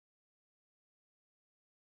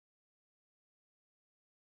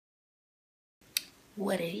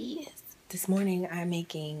what it is. This morning I'm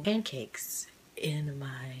making pancakes in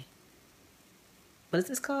my, what is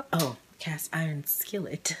this called? Oh, cast iron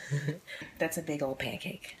skillet. That's a big old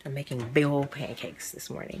pancake. I'm making big old pancakes this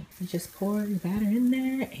morning. You just pour the batter in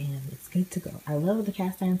there and it's good to go. I love the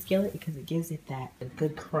cast iron skillet because it gives it that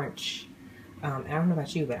good crunch. I don't know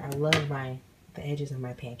about you, but I love the edges of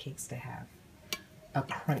my pancakes to have a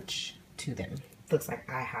crunch to them. Looks like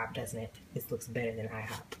IHOP, doesn't it? This looks better than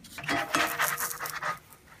IHOP.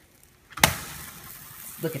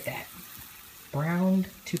 Look at that. Browned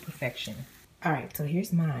to perfection. All right, so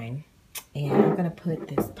here's mine. And I'm gonna put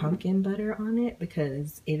this pumpkin butter on it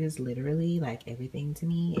because it is literally like everything to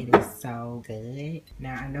me. It is so good.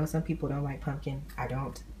 Now, I know some people don't like pumpkin. I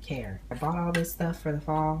don't care. I bought all this stuff for the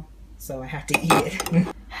fall, so I have to eat it.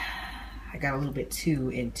 I got a little bit too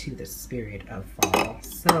into the spirit of fall.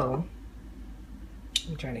 So,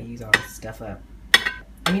 I'm trying to use all this stuff up.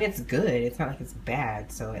 I mean, it's good. It's not like it's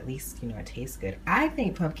bad, so at least, you know, it tastes good. I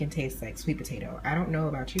think pumpkin tastes like sweet potato. I don't know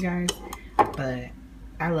about you guys, but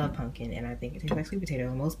I love pumpkin, and I think it tastes like sweet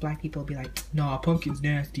potato. Most black people will be like, nah, pumpkin's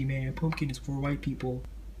nasty, man. Pumpkin is for white people.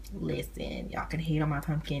 Listen, y'all can hate on my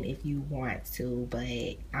pumpkin if you want to,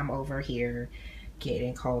 but I'm over here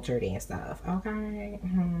getting cultured and stuff, okay?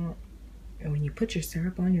 And when you put your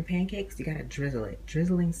syrup on your pancakes, you gotta drizzle it.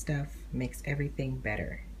 Drizzling stuff makes everything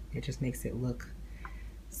better. It just makes it look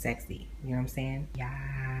sexy. You know what I'm saying?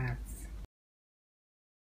 Yes.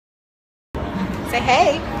 Say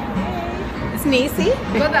hey. It's Niecy.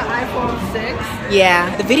 You got the iPhone 6?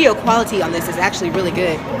 Yeah, the video quality on this is actually really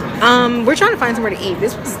good. We're trying to find somewhere to eat.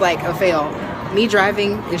 This was like a fail. Me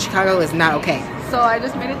driving in Chicago is not okay. So I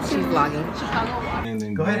just made it to She's vlogging.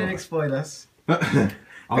 Chicago. Go ahead and exploit us.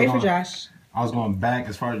 Pray for Josh. I was going back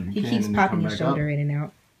as far as you He can. keeps and popping come his back shoulder up. in and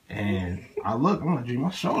out. And I look, I'm like, gee, my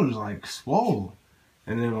shoulder's like swole.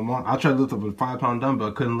 And then my mom, I tried to lift up a 5-pound dumbbell,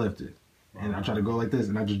 I couldn't lift it. And I tried to go like this,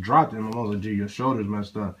 and I just dropped it. And my mom was like, gee, your shoulder's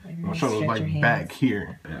messed up. My shoulder was like back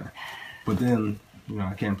here. Yeah. But then, you know,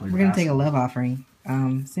 I can't play. We're going to take a love offering.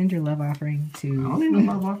 Send your love offering to... I don't need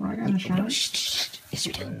no love offering. I got insurance. Yes,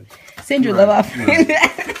 you do. Send your love offering.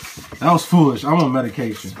 That was foolish. I'm on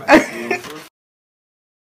medication.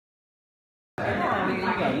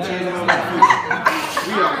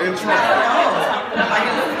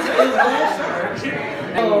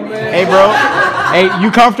 Hey, bro. Hey,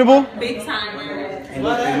 you comfortable? Big time.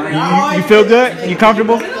 You feel good? You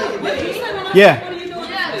comfortable? Yeah.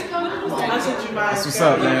 That's what's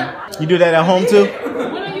up, man. You do that at home too?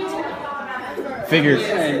 Figured. So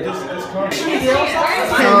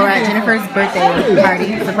we're at Jennifer's birthday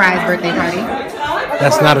party, surprise birthday party.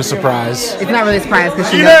 That's not a surprise. It's not really a surprise because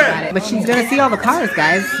she knows about it. But she's going to see all the cars,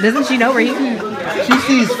 guys. Doesn't she know where he can... She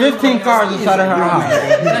sees 15 cars inside of her house.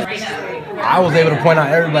 I was able to point out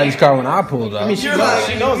everybody's car when I pulled up. I mean, she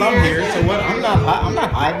knows I'm here, so what? I'm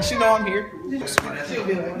not hiding. She know I'm here. Did you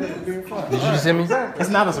see me? It's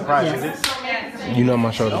not a surprise, is it? You know my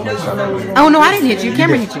shoulder's messed up. Oh, no, I didn't hit you.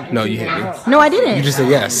 Cameron hit you. No, you hit me. No, I didn't. You just said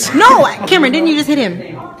yes. No, Cameron, didn't you just hit him?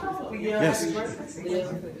 Yes.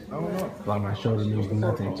 Like my shoulder means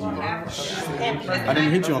nothing to you. I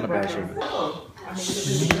didn't hit you on the back shoulder.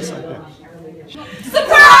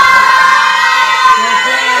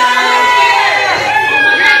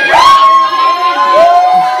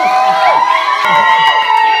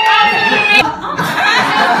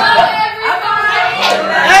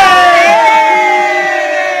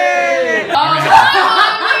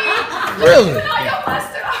 Really?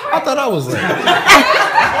 I thought I was there.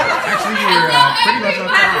 Actually, you're pretty much on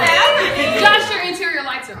time. Josh, your interior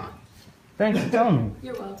lights are on. Thanks for telling me.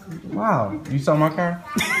 You're welcome. Wow. You saw my car?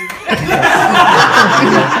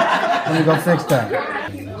 Let me go fix that.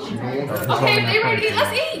 Okay, they ready.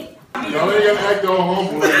 Let's eat. Y'all ain't gonna act all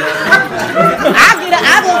humble.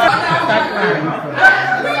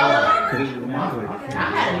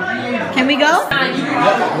 Can we go?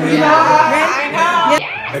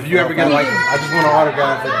 If you ever get like, I just want an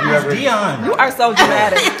autograph. If you ever, Dion. You are so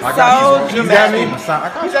dramatic. You got me.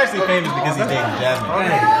 He's actually famous because he's dating Jasmine.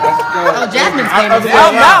 Oh, Jasmine's famous.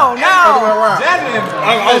 no. Jasmine.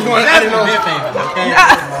 I was going. I didn't know. Been famous. Okay.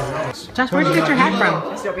 Josh, where'd you get your hat from?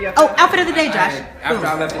 Oh, outfit of the day, Josh. After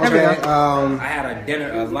I left the Okay. I had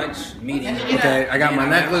a lunch meeting. Okay. I got my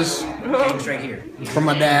necklace Came straight here. from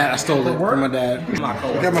my dad. I stole it from my dad. My I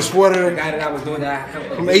coworker. got my The sweater guy that I was doing that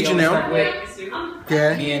from H&M.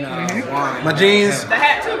 Okay. Me and Juan. My jeans. The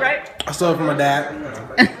hat too, right? I stole it from my dad.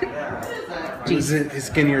 His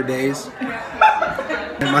skinnier days.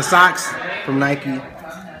 And my socks from Nike.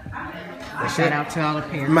 Shout out to all the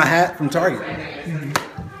parents. My hat from Target.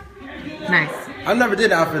 Nice. I never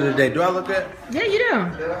did outfit of the day. Do I look good? Yeah, you do.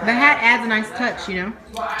 The hat adds a nice touch, you know.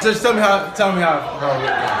 Just tell me how I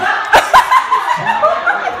look.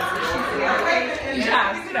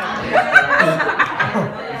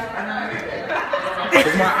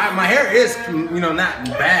 My hair is, not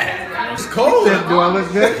bad. It's cold. Do I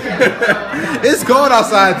look good? It's cold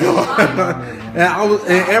outside though.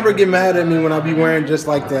 And Amber get mad at me when I be wearing just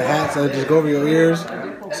like the hats that just go over your ears.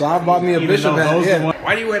 So I bought me a bishop hat. Yeah.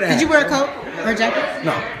 Why do you wear that? Did you wear a coat or a jacket?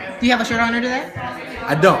 No. Do you have a shirt on under that?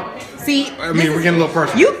 I don't. See, I mean, we're getting a little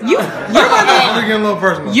personal. you're one of those. We're getting a little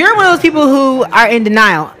personal. You're one of those people who are in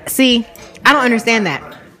denial. See, I don't understand that.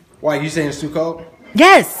 Why, you saying it's too cold?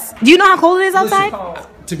 Yes. Do you know how cold it is outside?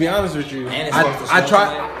 To be honest with you,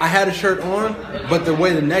 I had a shirt on, but the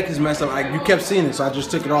way the neck is messed up, you kept seeing it, so I just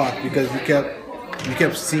took it off because you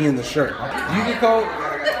kept seeing the shirt. You get cold?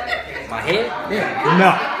 My head? Yeah.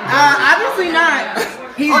 No. Obviously not.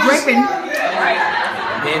 He's dripping.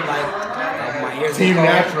 And then like my ears. Team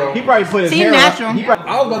Natural. He probably put his Team hair Natural. I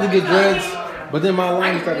was about to get dreads, but then my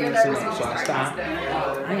line started to see, so I stopped.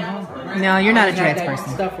 No, you're not a dreads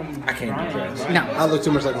person. I can't do dreads. No. I look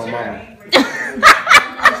too much like my mama.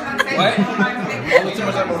 What? I look too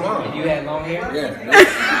much like my mama. You had long hair?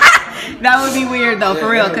 Yeah. That would be weird though, for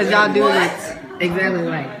real, because y'all do it exactly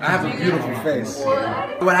right. I have a beautiful face,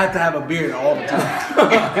 but I have to have a beard all the time.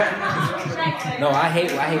 No, I hate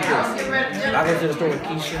this. I go to the store with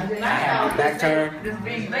Keisha, I have my back turned.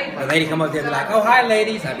 The lady come up there and be like, oh, hi,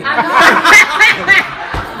 ladies. I be like,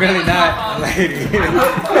 really not a lady.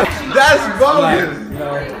 That's bogus.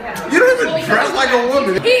 Like, You don't even dress like a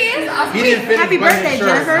woman. He is a He didn't finish Happy buying birthday, his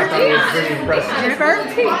shirt. Jennifer. I thought it was pretty impressive. Jennifer?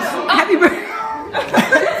 Happy birthday.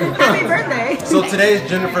 Happy birthday. So today is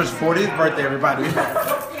Jennifer's 40th birthday, everybody.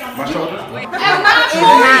 My shoulders. It's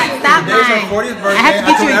not. Stop Today's her lying. 40th birthday. I have to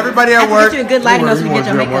get you everybody I at have work. to get you a good lighting so we can get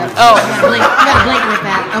your makeup. Oh, you gotta blink with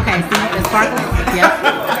that. Okay, see the sparkle? Yep.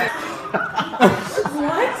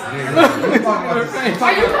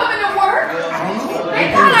 Are you coming to work?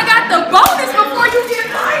 Thank God I got the bonus before you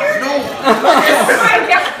get fired. No.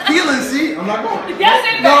 Keelan, see? I'm not going. That's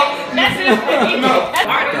it. That's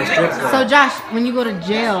it. So Josh, when you go to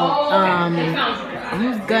jail,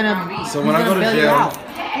 who's gonna When I go to bail you jail, out?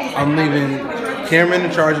 I'm leaving Cameron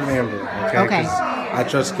in charge of Amber. Okay. 'Cause I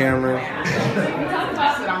trust Cameron.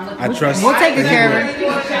 I trust. We'll take good care of her.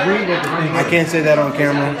 I can't say that on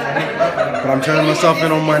camera, but I'm turning myself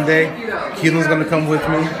in on Monday. Keelan's gonna come with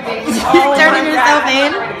me. Turning yourself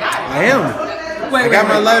in? I am. I got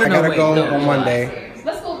my letter. I gotta go on Monday.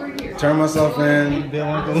 Let's go over here. Turn myself in.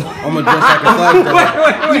 I'm gonna dress like a thug.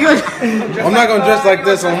 I'm not gonna dress like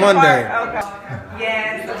this on Monday.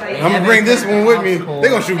 I'm gonna bring this one with me.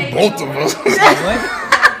 They're gonna shoot both of us.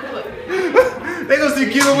 They gonna see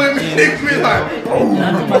Keelan with me. They gonna be like, oh.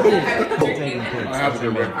 I have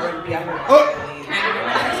to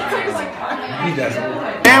get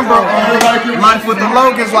Amber Life with the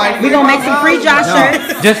Logans, like We gonna make some free Josh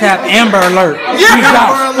shirts. just have Amber Alert. Free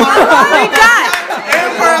Josh.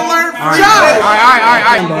 Amber Alert. All right.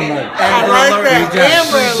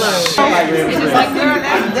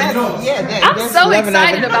 I'm so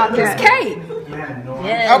excited about this cake.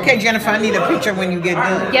 Okay, Jennifer, I need a picture when you get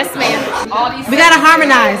done. Yes, ma'am. All these. We gotta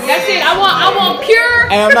harmonize. That's it. I want pure.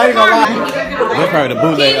 Hey, I'm not even gonna lie. harmony. That's probably the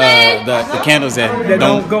bootleg, the candles that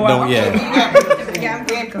don't go out. Yeah.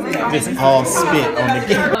 Just all spit on the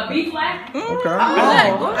candle. B flat.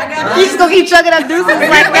 You just gonna keep chugging up deuces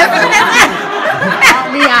like that.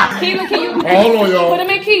 Help me out. Keelan, can you Hold on, y'all. put them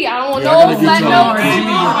in key? I don't want no flat notes. I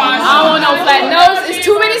don't want no flat notes. It's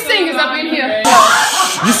too many singers up in here.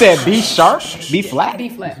 You said B sharp, B flat. B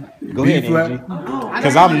flat. Go ahead, Angie.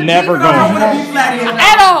 Because I'm never going.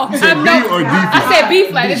 At all. Or D flat? I said B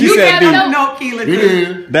flat. If She you said got B. no. No, Keelan. It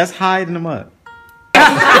is. That's hiding them up. All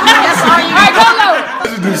right, go low.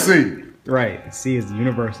 Let's just do C. Right. C is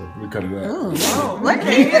universal. We cut it out.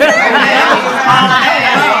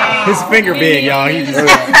 His finger big, y'all. He just.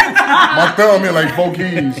 My thumb in like 4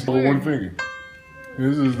 keys for one finger.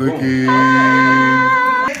 This is the key.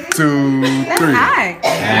 2, 3.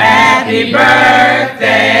 Happy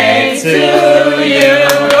birthday to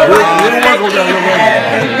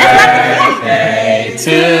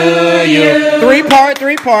to you.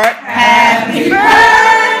 3-part. Happy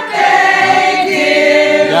birthday,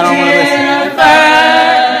 dear Y'all don't want to listen.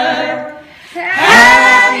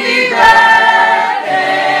 Happy birthday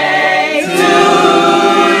to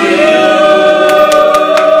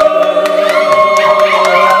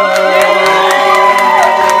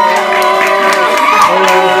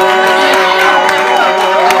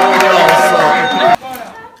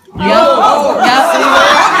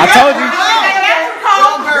I told you.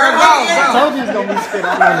 told you it's gonna be spit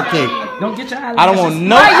all on the cake. Don't get your eyelashes. I don't want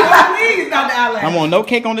no. Please, not the eyelash. I want no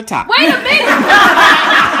cake on the top. Wait a minute.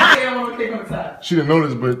 She didn't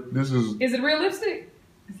notice, but this is. Is it real lipstick?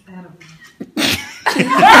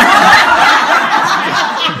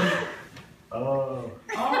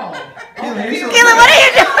 Keelan, what are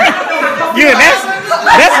you doing? Yeah,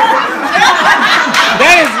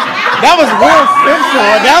 that was real simple.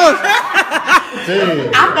 That was. Dude.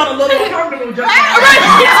 I felt a little uncomfortable just now.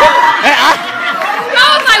 I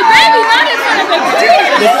was like, baby, that is gonna be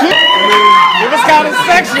cute. It was kind of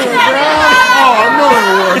sexual, bro. Oh, I know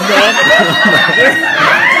it was, man.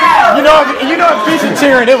 you know, if Keisha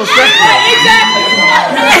cheering, it was sexual. Exactly.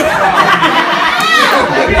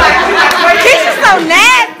 Keisha's so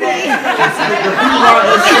nasty.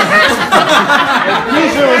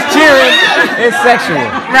 Keisha was cheering, it's sexual.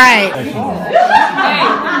 Right.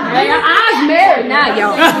 Hey, your eyes married now,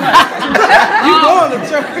 y'all.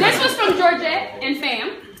 This was from Georgette and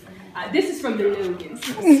Fam. This is from the Logans.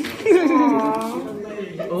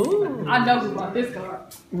 I know who bought this card.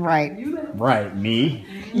 Right. Right, me.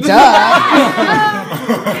 Duh.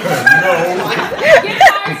 Get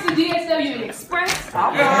cards to DSW and Express.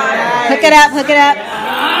 Hook it up, hook it up.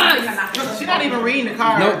 She's not even reading the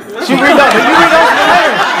card. Nope. She read those. You read those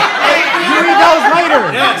later. You read those later.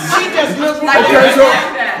 She just looks like Okay, so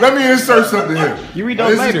let me insert something here. You read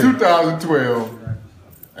those later. This is 2012.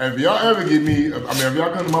 And if y'all ever get me, if y'all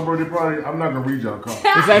come to my birthday party, I'm not gonna read y'all card.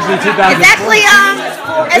 It's actually 2014.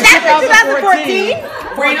 It's actually 2014.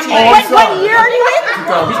 What year are you in?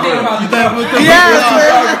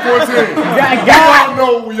 2014. Y'all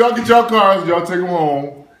know when y'all get y'all cards, y'all take them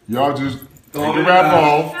home. Y'all just take the wrap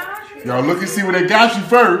off. Y'all look and see what they got you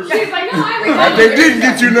first. She's like, no, I If they didn't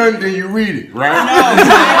get you nothing, then you read it, right? All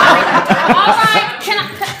right, can I?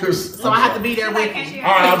 so I have to be there with you. All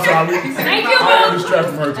right, I'm sorry. Thank you, I'm boo. distracted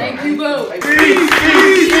from her time. Thank you, boo.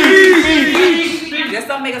 Just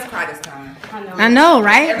don't make us cry this time. I know,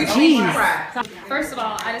 right? Every time we cry. First of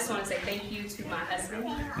all, I just want to say thank you to my husband.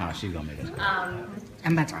 No, she's gonna make it.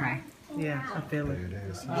 I'm about to cry. Yeah, I feel it.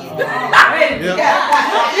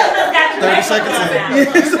 30 seconds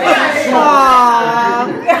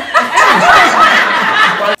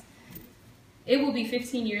It will be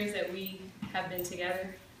 15 years that we have been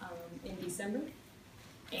together in December,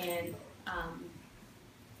 and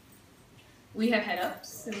we have had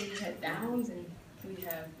ups and we've had downs, and we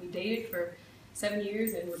dated for 7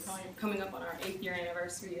 years, and we're coming up on our 8th year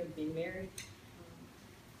anniversary of being married.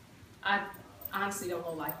 I honestly don't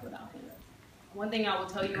know life without him. One thing I will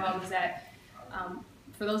tell you all is that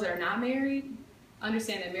for those that are not married,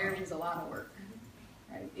 understand that marriage is a lot of work.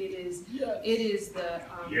 Right? It is the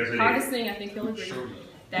hardest thing, I think you'll agree,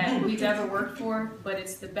 that we've ever worked for, but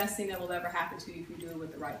it's the best thing that will ever happen to you if you do it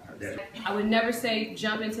with the right person. I would never say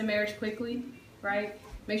jump into marriage quickly, right?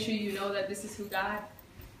 Make sure you know that this is who God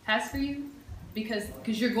has for you, because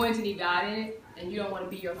you're going to need God in it, and you don't want to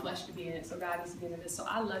be your flesh to be in it, so God needs to be in this. So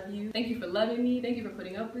I love you. Thank you for loving me. Thank you for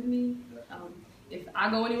putting up with me. If I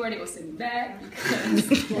go anywhere, they're going to send me back,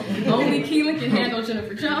 because only KEELAN can handle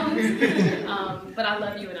Jennifer Jones. But I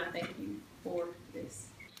love you, and I thank you for this.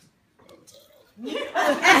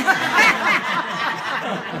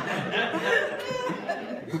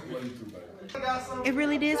 It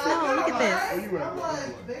really did snow. Look at this.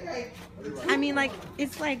 I mean, like,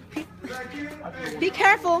 it's like, be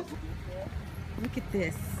careful. Look at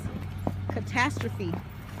this. Catastrophe.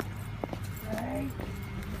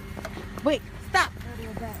 Wait, stop.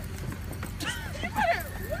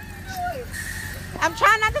 I'm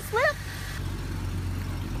trying not to slip.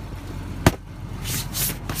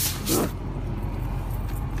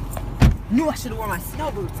 Knew I should have worn my snow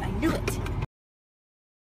boots. I knew it.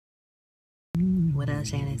 What else,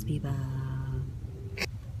 Shannon's people?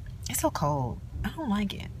 It's so cold. I don't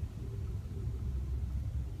like it.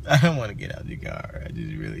 I don't want to get out of the car. I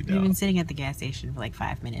just really don't. We've been sitting at the gas station for like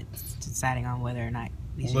 5 minutes, deciding on whether or not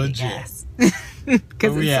we should get gas.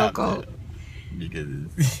 Because it's so cold. Because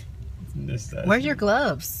it's necessary. Where's your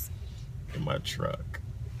gloves? In my truck.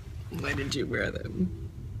 Why did you wear them?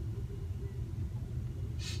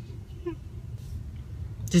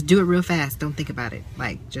 Just do it real fast. Don't think about it.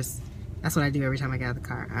 Like, just, that's what I do every time I get out of the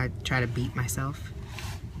car. I try to beat myself.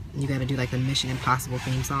 You gotta do like the Mission Impossible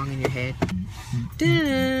theme song in your head.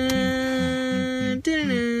 Dun, dun, dun,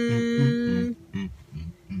 dun,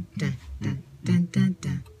 dun, dun, dun,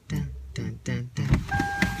 dun, dun, dun, dun.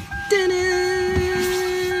 Dun,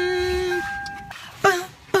 ba,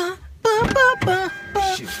 ba, ba, ba, ba,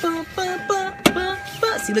 ba, ba, ba, ba, ba, ba.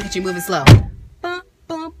 See, look at you moving slow. Ba,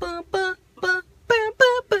 ba, ba, ba, ba, ba, ba,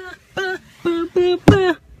 ba, ba, ba,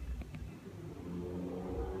 ba.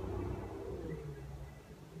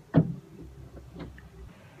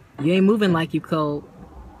 You ain't moving like you cold.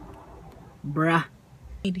 Bruh.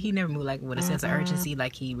 He never moved like with a sense of urgency,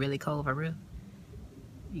 like he really cold for real.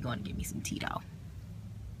 You gonna give me some tea though.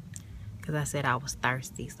 Cause I said I was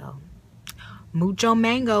thirsty, so. Mucho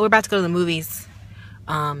mango. We're about to go to the movies.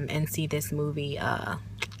 And see this movie. I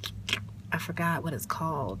forgot what it's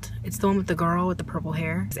called. It's the one with the girl with the purple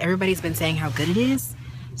hair. Everybody's been saying how good it is.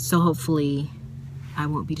 So hopefully I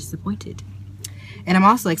won't be disappointed. And I'm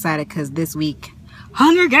also excited because this week,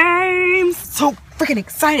 Hunger Games! So freaking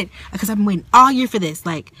excited because I've been waiting all year for this.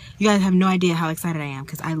 Like, you guys have no idea how excited I am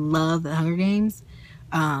because I love the Hunger Games.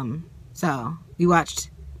 So we watched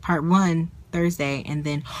part 1 Thursday and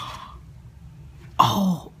then,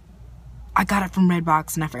 oh, I got it from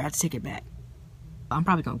Redbox and I forgot to take it back. I'm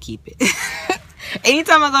probably gonna keep it.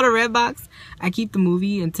 Anytime I go to Redbox, I keep the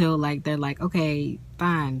movie until like they're like, okay,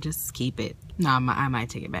 fine, just keep it. No, I might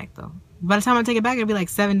take it back though. By the time I take it back, it'll be like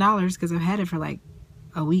 $7 because I've had it for like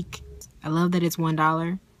a week. I love that it's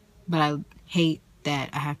 $1, but I hate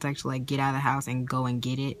that I have to actually like get out of the house and go and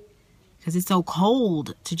get it because it's so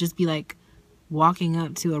cold to just be like walking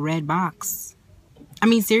up to a Redbox. I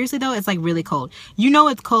mean, seriously though, it's like really cold. You know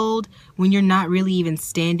it's cold when you're not really even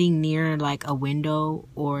standing near like a window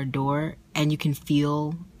or a door and you can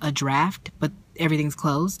feel a draft, but everything's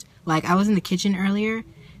closed. Like I was in the kitchen earlier,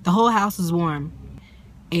 the whole house was warm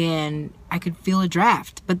and I could feel a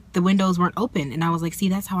draft, but the windows weren't open. And I was like, see,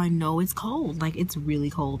 that's how I know it's cold. Like it's really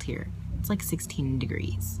cold here. It's like 16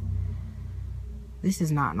 degrees. This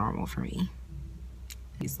is not normal for me.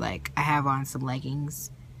 It's like I have on some leggings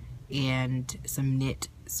and some knit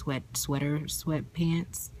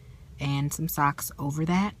sweatpants and some socks over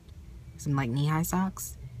that, some like knee-high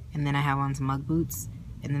socks, and then I have on some Ugg boots,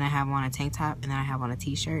 and then I have on a tank top, and then I have on a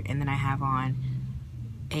t-shirt, and then I have on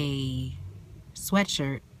a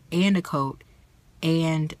sweatshirt and a coat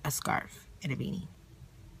and a scarf and a beanie.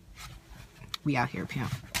 We out here,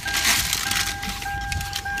 pimp.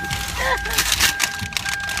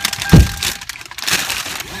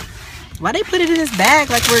 Why they put it in this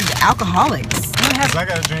bag like we're alcoholics? You have I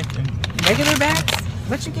got a drink in regular bags?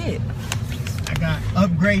 What you get? I got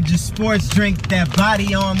upgrade your sports drink, that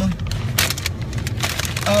body armor.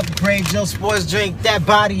 Upgrade your sports drink, that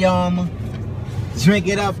body armor. Drink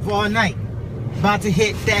it up all night. About to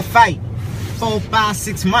hit that fight. 4, 5,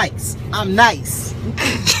 6 mics. I'm nice.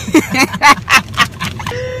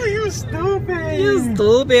 You stupid. You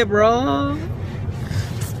stupid, bro.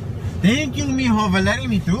 Thank you, mijo, for letting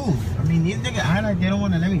me through. I mean, these niggas act like they don't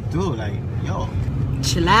want to let me through. Like, yo.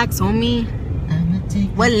 Chillax, homie.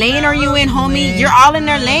 What lane are you in, homie? You're all in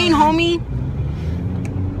their lane, homie.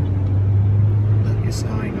 Look, it's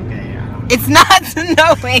snowing, okay? It's not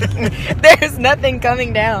snowing. There's nothing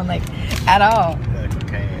coming down, like, at all. Look,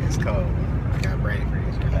 okay, it's cold. I got brain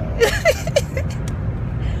freeze.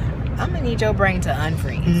 I'm gonna need your brain to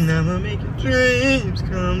unfreeze. Never make your dreams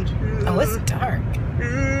come true. Oh, it's dark.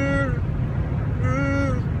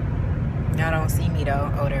 Y'all don't see me though.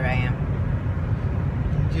 Oh, there I am.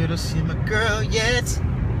 You don't see my girl yet.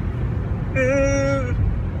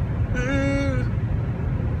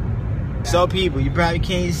 So people, you probably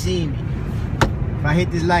can't see me. If I hit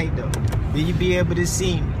this light though, then you'll be able to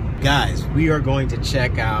see me. Guys, we are going to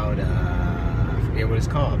check out, I forget what it's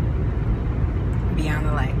called. Beyond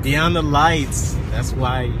the Lights. Beyond the Lights. That's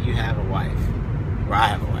why you have a wife. Or I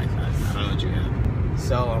have a wife. I don't know what you have.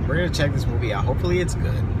 So we're going to check this movie out. Hopefully it's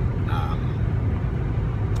good.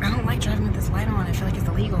 I don't like driving with this light on. I feel like it's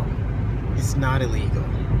illegal. It's not illegal.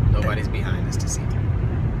 Nobody's behind us to see through.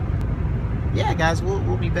 Yeah, guys,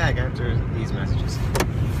 we'll be back after these messages.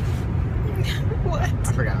 What? I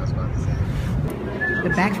forgot what I was about to say. The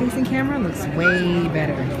back-facing camera looks way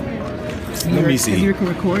better. Let me see. Because you can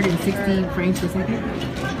record in 60 frames per second.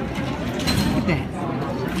 Look at that.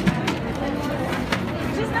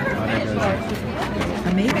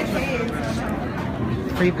 Amazing.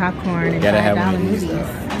 Free popcorn and $5 movies.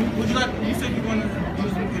 Would you like? You said you wanted.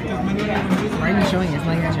 Why are you showing us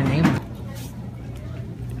like that's your name?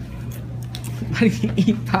 Why do you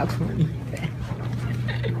eat popcorn?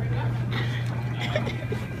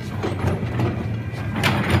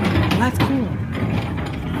 That's cool.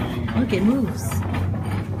 Look, it moves.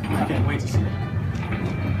 I can't wait to see it.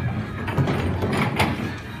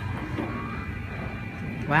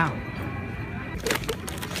 Wow.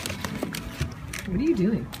 What are you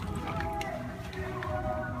doing?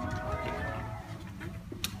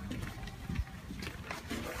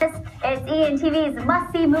 It's ENTV's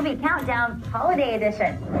must-see movie countdown holiday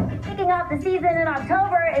edition. Kicking off the season in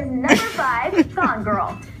October is number 5, Gone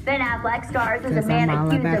Girl. Ben Affleck stars as a man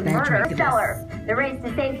accused of murder. Stellar. The race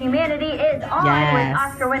to save humanity is on with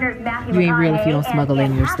Oscar winners Matthew You ain't real if you don't McConaughey smuggle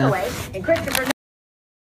and in your Anne stuff. Hathaway and Christopher.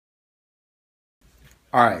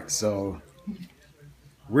 All right, so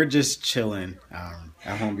we're just chilling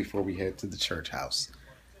at home before we head to the church house,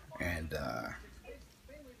 and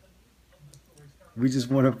we just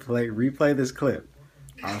want to replay this clip.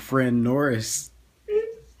 Our friend Norris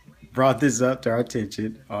brought this up to our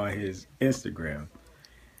attention on his Instagram,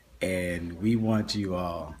 and we want you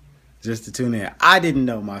all just to tune in. I didn't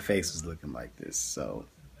know my face was looking like this, so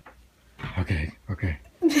okay. Yo,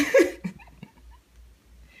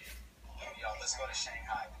 let's go to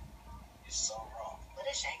Shanghai. You're so wrong. What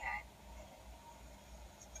is Shanghai?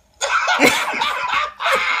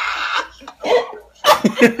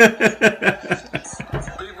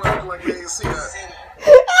 People act like they ain't see that.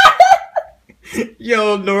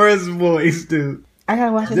 Yo, Nora's voice, dude. I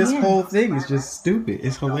gotta watch it This again. whole thing is just stupid.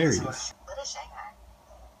 It's hilarious. What is Shanghai?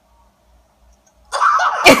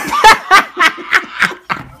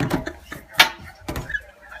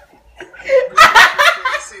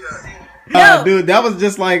 Dude, that was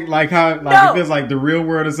just like how it feels like the real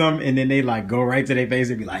world or something, and then they like go right to their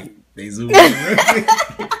face and be like, they zoom in.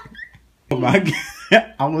 Oh my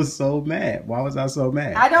god, I was so mad. Why was I so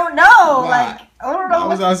mad? I don't know. Why? Like, I don't know. Why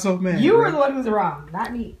was I so mad? You bro? were the one who was wrong,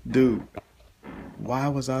 not me. Dude, why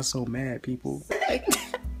was I so mad, people?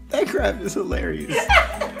 That crap is hilarious.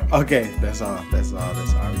 Okay, that's all we have.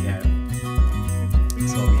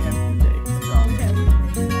 That's all we have.